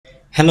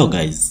Hello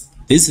guys,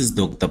 this is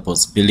Dr.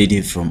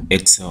 Possibility from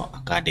Excel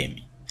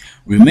Academy.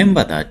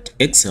 Remember that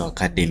Excel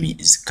Academy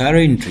is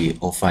currently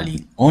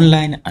offering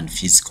online and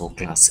physical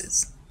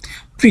classes.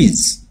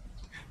 Please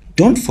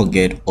don't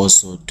forget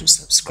also to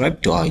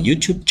subscribe to our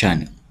YouTube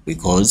channel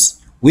because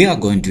we are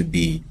going to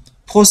be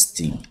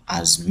posting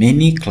as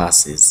many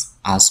classes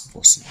as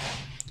possible.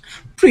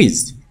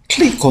 Please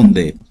click on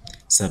the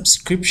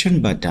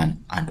subscription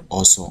button and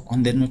also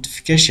on the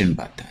notification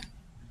button.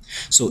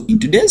 So in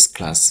today's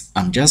class,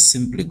 I'm just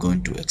simply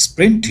going to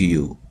explain to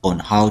you on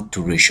how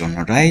to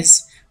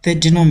rationalize the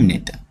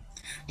denominator.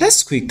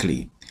 Let's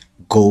quickly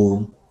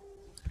go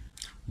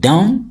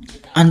down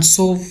and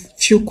solve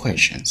few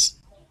questions.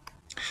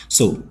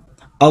 So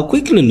I'll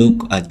quickly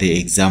look at the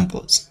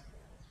examples.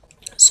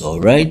 So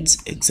write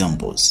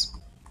examples.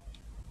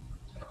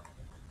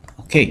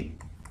 Okay.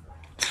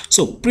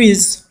 So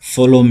please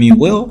follow me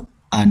well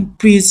and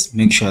please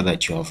make sure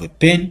that you have a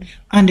pen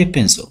and a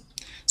pencil.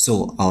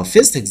 So our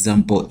first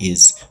example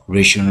is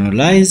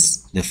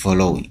rationalize the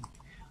following.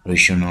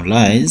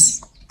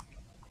 Rationalize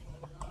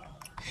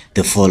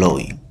the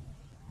following.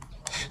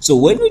 So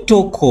when we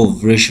talk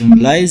of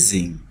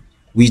rationalizing,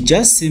 we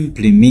just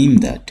simply mean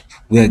that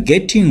we are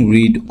getting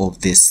rid of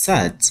the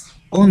surds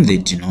on the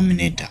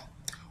denominator.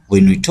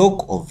 When we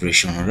talk of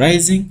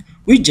rationalizing,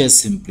 we just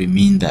simply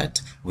mean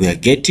that we are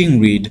getting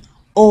rid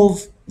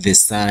of the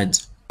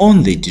surds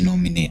on the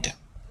denominator.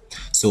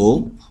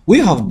 So we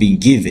have been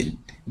given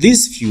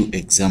these few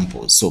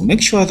examples, so make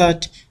sure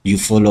that you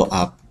follow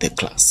up the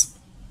class.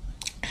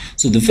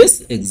 So the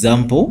first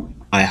example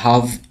I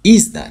have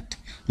is that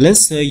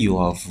let's say you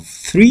have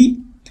 3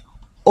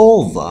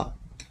 over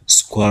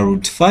square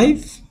root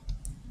 5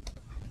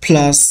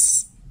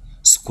 plus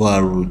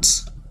square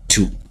root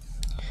 2.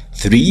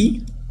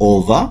 3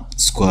 over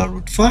square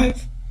root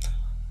 5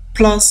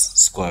 plus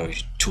square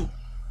root 2.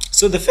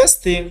 So the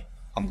first thing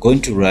I'm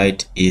going to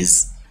write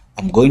is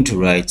I'm going to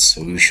write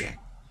solution.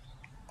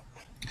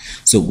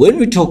 So when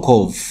we talk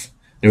of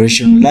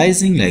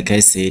rationalizing, like I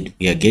said,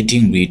 we are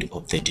getting rid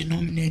of the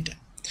denominator.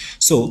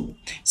 So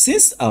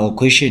since our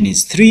question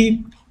is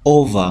 3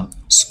 over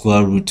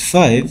square root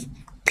 5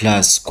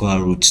 plus square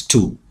root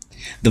 2,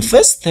 the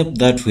first step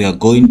that we are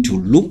going to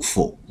look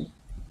for,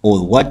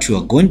 or what we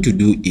are going to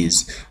do,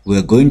 is we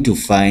are going to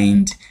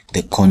find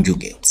the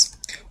conjugates.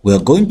 We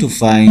are going to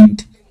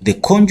find the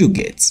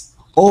conjugates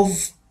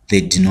of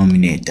the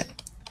denominator.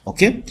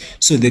 Okay,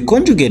 so the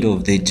conjugate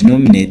of the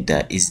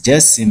denominator is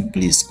just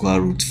simply square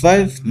root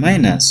 5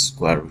 minus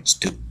square root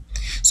 2.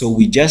 So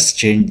we just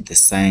change the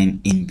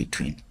sign in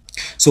between.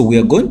 So we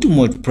are going to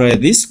multiply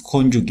these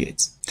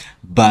conjugates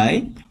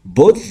by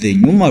both the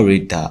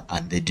numerator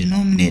and the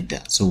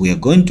denominator. So we are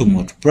going to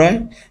multiply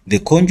the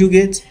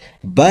conjugate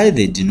by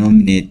the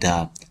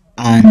denominator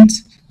and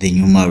the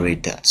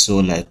numerator. So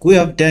like we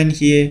have done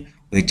here,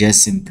 we're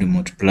just simply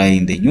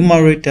multiplying the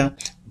numerator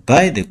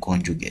by the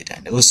conjugate,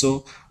 and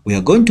also we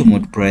are going to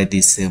multiply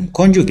this same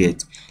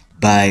conjugate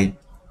by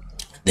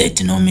the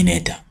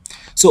denominator.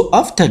 So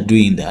after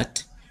doing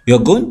that, you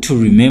are going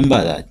to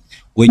remember that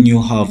when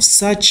you have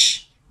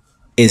such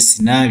a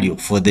scenario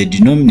for the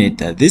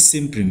denominator, this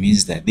simply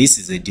means that this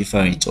is a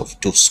difference of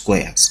two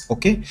squares,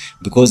 okay,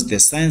 because the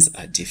signs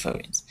are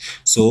different.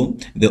 So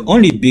the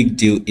only big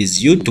deal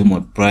is you to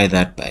multiply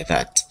that by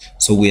that.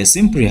 So we are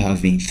simply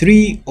having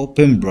 3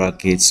 open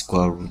brackets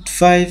square root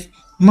 5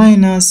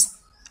 minus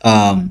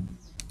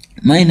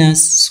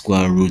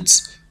square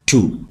root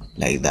 2,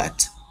 like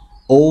that,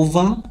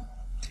 over,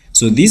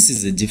 so this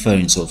is a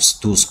difference of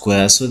two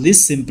squares, so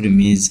this simply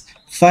means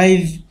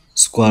 5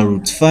 square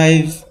root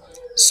 5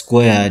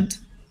 squared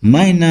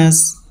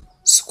minus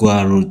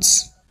square root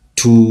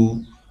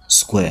 2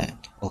 squared.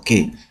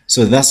 Okay,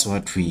 so that's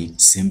what we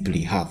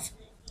simply have.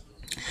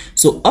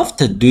 So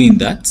after doing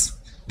that,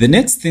 the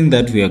next thing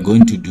that we are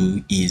going to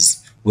do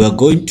is we are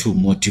going to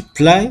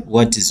multiply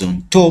what is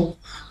on top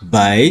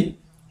by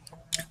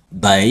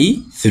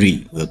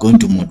 3. We're going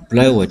to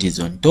multiply what is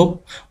on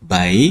top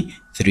by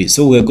 3.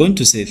 So we're going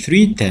to say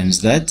 3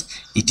 times that,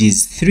 it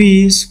is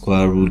 3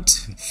 square root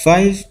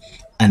 5,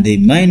 and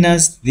then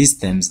minus this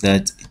times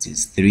that, it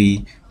is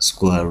 3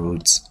 square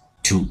root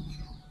 2,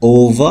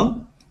 over,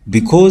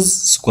 because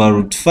square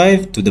root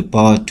 5 to the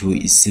power 2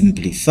 is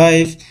simply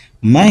 5,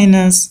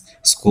 minus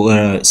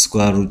square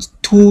root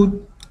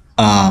 2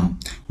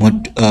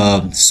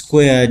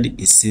 squared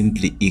is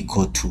simply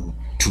equal to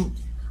 2.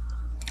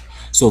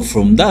 So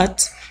from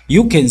that,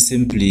 you can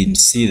simply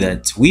see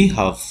that we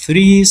have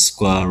 3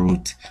 square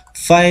root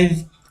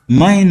 5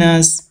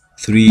 minus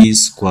 3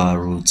 square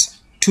root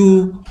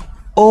 2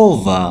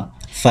 over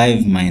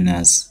 5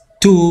 minus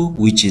 2,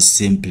 which is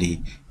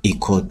simply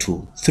equal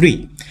to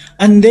 3.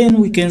 And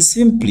then we can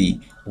simply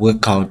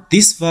work out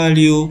this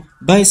value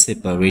by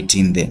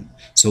separating them.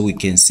 So we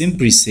can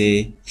simply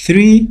say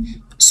 3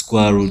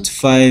 square root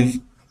 5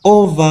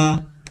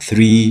 over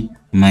 3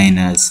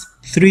 minus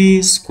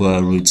 3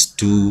 square root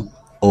 2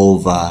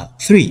 over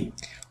 3.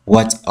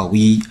 What are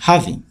we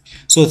having?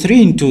 So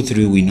 3 into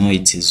 3, we know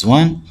it is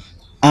 1,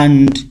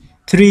 and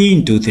 3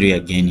 into 3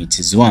 again, it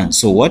is 1.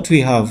 So what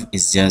we have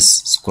is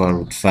just square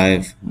root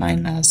 5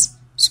 minus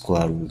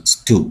square root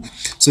 2.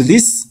 So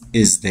this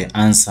is the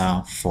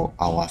answer for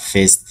our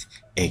first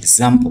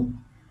example.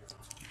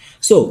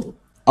 So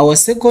our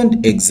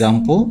second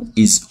example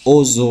is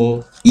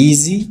also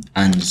easy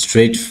and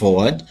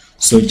straightforward.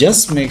 So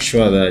just make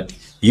sure that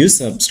you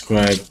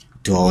subscribe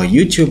to our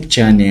YouTube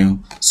channel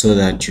so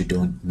that you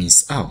don't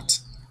miss out.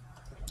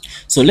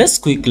 So let's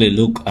quickly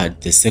look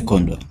at the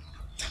second one.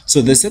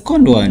 So the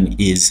second one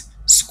is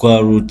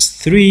square root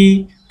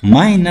 3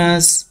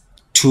 minus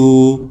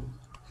 2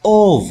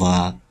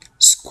 over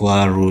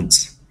square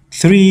root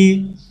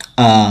 3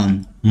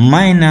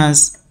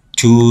 minus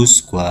 2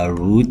 square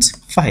root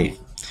 5.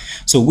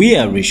 So we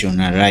are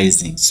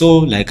rationalizing. So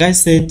like I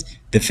said,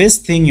 the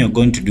first thing you're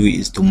going to do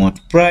is to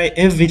multiply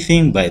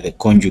everything by the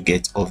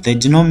conjugate of the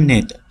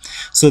denominator.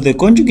 So the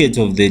conjugate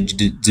of the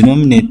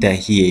denominator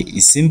here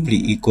is simply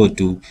equal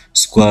to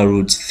square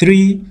root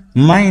 3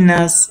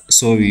 plus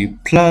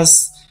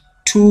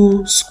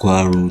 2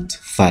 square root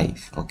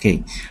 5.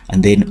 Okay,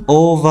 and then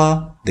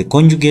over the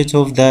conjugate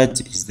of that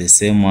is the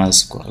same as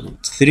square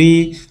root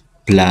 3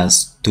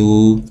 plus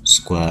 2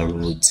 square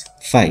root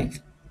 5.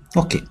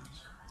 Okay,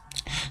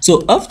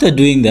 so after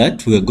doing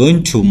that, we are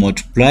going to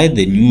multiply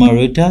the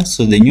numerator.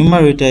 So the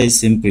numerator is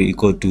simply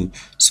equal to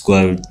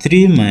square root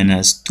 3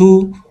 minus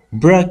 2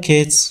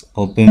 brackets,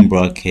 open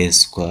brackets,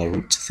 square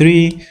root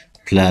 3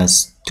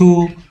 plus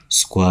 2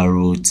 square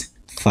root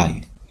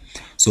 5.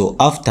 So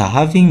after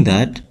having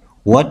that,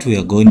 what we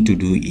are going to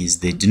do is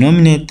the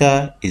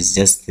denominator is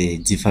just the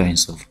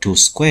difference of two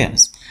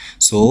squares.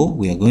 So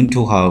we are going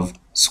to have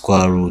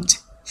square root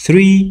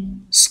 3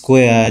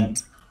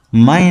 squared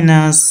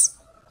minus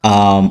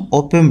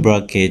open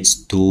brackets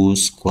 2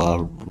 square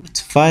root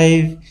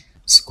 5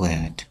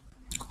 squared.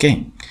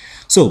 Okay,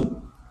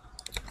 so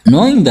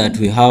knowing that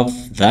we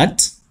have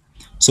that,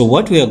 so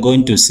what we are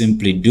going to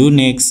simply do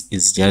next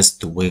is just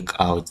to work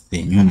out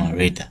the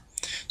numerator.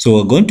 So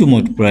we're going to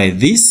multiply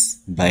this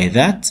by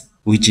that,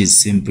 which is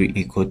simply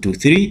equal to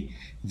 3,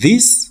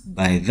 this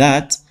by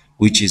that,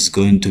 which is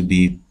going to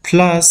be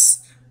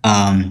plus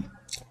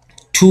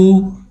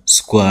 2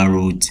 square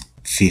root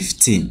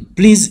 15.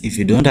 Please, if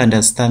you don't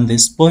understand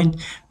this point,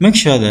 make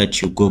sure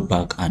that you go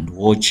back and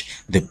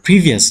watch the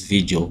previous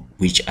video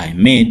which I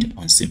made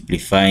on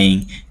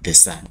simplifying the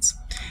sums.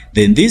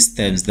 Then this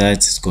times that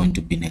is going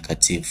to be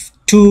negative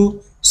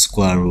 2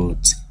 square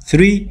root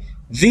 3.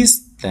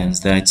 This times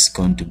that is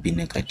going to be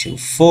negative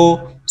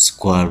 4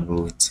 square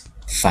root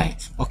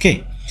 5.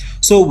 Okay,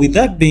 so with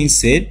that being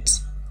said,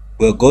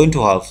 we're going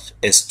to have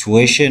a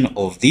situation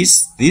of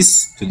this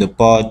to the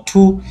power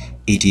 2,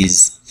 it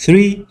is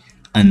 3,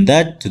 and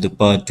that to the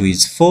power 2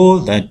 is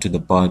 4, that to the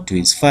power 2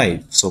 is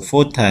 5. So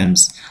 4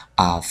 times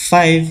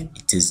 5,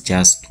 it is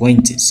just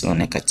 20, so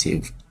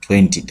negative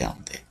 20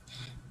 down there.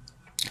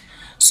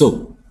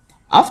 So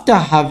after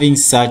having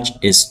such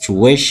a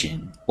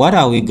situation, what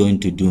are we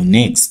going to do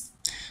next?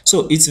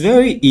 So it's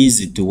very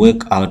easy to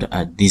work out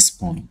at this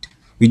point.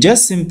 We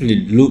just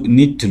simply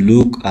need to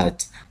look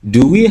at,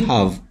 do we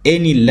have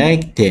any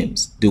like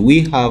terms? Do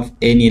we have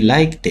any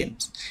like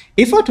terms?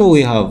 If at all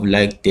we have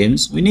like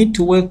terms, we need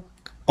to work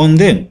on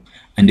them.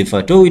 And if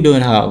at all we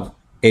don't have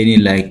any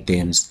like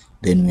terms,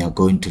 then we are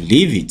going to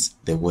leave it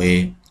the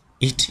way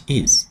it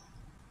is.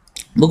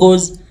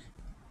 Because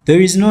there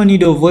is no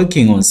need of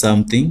working on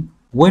something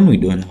when we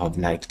don't have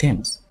like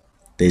terms.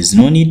 There is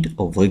no need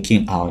of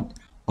working out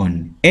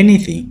on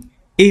anything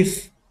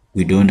if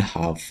we don't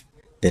have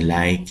the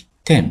like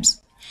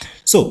terms.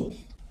 So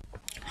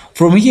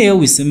from here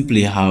we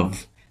simply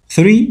have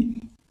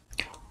 3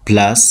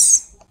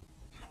 plus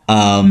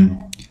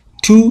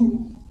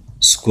 2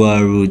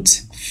 square root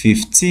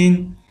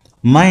 15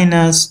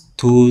 minus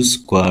 2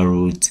 square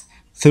root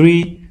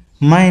 3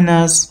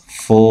 minus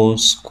 4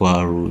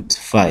 square root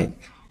 5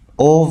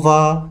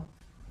 over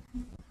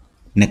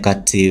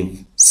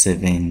negative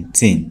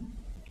 17.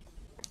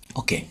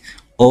 Okay,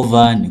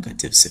 over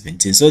negative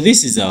 17. So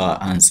this is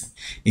our answer.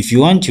 If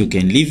you want, you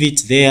can leave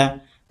it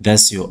there.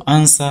 That's your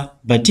answer.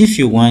 But if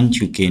you want,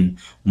 you can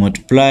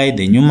multiply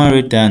the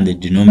numerator and the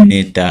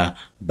denominator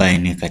by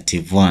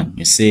negative 1.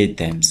 You say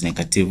times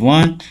negative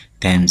 1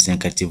 times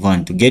negative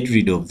 1 to get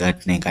rid of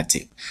that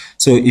negative.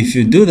 So if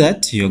you do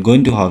that, you're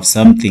going to have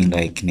something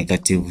like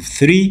negative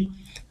 3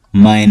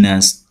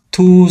 minus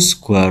 2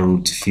 square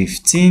root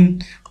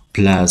 15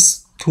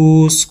 plus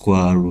 2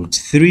 square root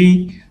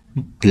 3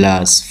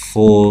 plus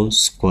 4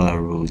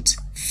 square root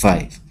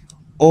 5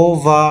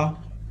 over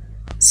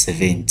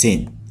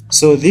 17.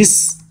 So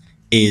this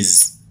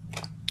is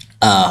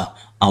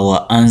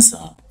our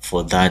answer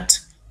for that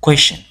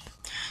question.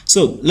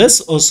 So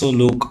let's also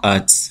look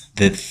at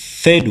the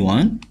third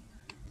one.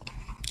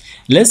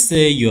 Let's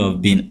say you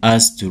have been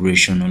asked to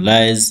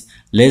rationalize.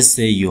 Let's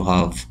say you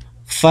have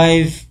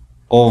 5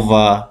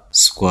 over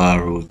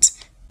square root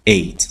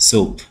 8.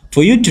 So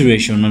for you to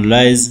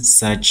rationalize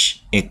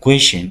such a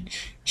question,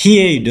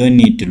 here you don't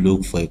need to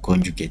look for a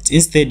conjugate.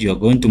 Instead, you are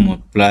going to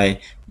multiply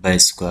by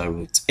square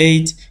root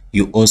 8.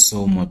 You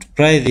also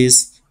multiply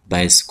this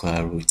by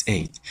square root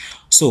 8.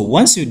 So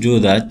once you do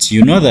that,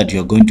 you know that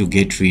you're going to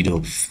get rid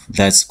of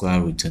that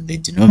square root on the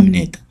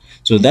denominator.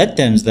 So that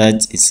times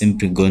that is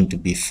simply going to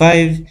be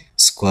 5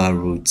 square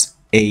root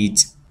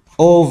 8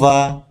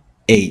 over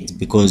 8,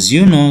 because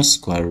you know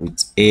square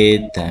root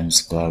a times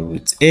square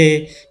root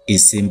a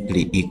is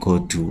simply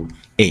equal to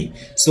a.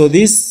 So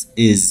this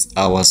is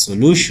our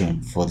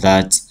solution for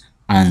that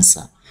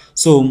answer.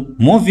 So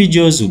more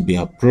videos will be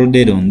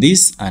uploaded on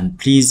this, and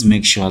please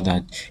make sure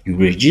that you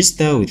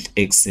register with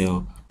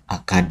Excel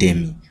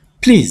Academy.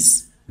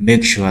 Please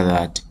make sure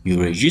that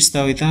you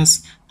register with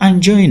us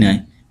and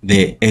join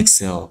the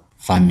Excel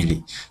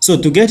family. So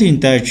to get in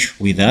touch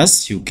with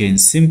us, you can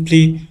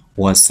simply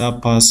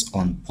WhatsApp us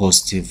on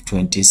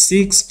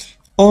 +26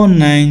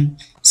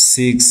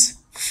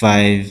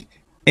 0965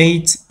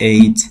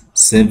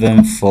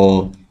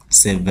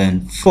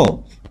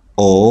 887474,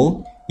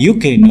 or you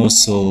can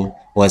also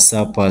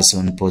WhatsApp us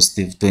on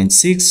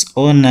 +26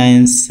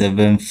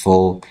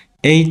 0974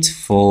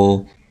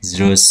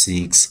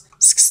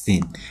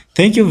 840616.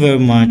 Thank you very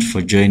much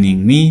for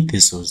joining me.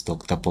 This was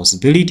Dr.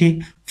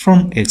 Possibility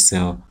from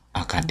Excel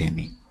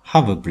Academy.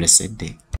 Have a blessed day.